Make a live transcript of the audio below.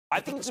I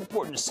think it's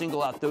important to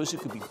single out those who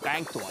could be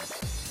banked on,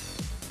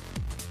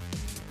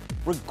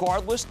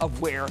 regardless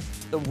of where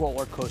the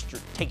roller coaster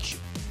takes you.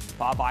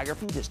 Bob Iger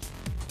from Disney,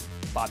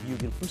 Bob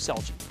Hugin from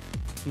Celgene.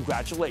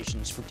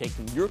 Congratulations for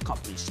taking your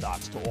company's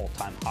stocks to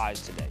all-time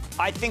highs today.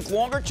 I think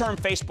longer-term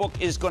Facebook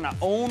is going to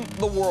own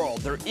the world.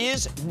 There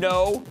is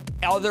no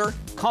other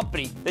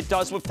company that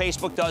does what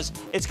Facebook does.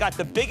 It's got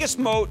the biggest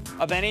moat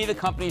of any of the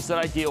companies that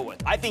I deal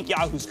with. I think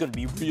Yahoo's going to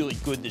be really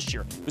good this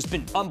year. It's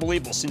been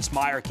unbelievable since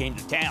Meyer came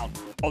to town,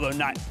 although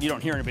you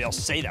don't hear anybody else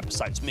say that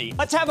besides me.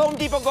 Let's have Home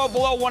Depot go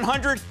below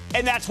 100,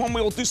 and that's when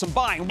we will do some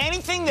buying.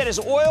 Anything that is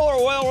oil or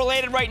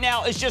oil-related right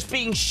now is just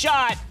being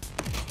shot.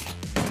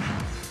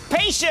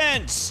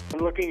 Patience!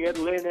 I'm looking at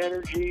Lynn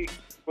Energy.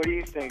 What do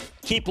you think?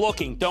 Keep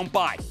looking. Don't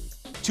buy.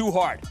 Too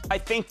hard. I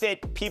think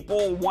that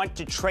people want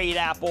to trade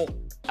Apple.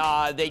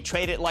 They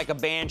trade it like a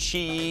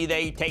banshee.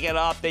 They take it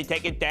up. They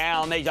take it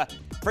down.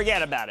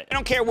 Forget about it. I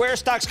don't care where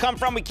stocks come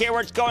from. We care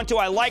where it's going to.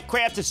 I like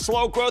Kraft. It's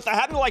slow growth. I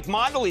happen to like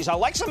Mondelez. I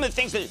like some of the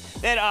things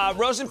that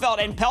Rosenfeld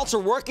and Peltz are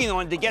working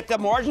on to get the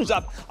margins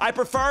up. I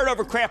prefer it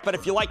over Kraft, but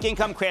if you like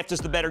income, Kraft is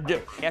the better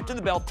do. After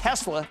the bell,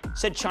 Tesla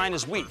said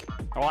China's weak.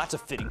 Well, that's a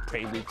fitting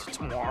prelude to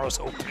tomorrow's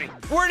opening.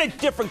 We're in a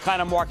different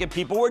kind of market,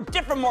 people. We're a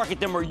different market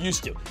than we're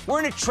used to. We're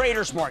in a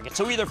trader's market.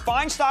 So either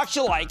find stocks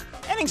you like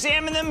and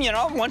examine them,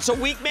 once a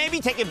week maybe,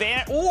 take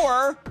advantage,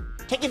 or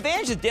take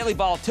advantage of daily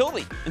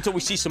volatility until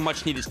we see some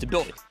much-needed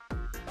stability.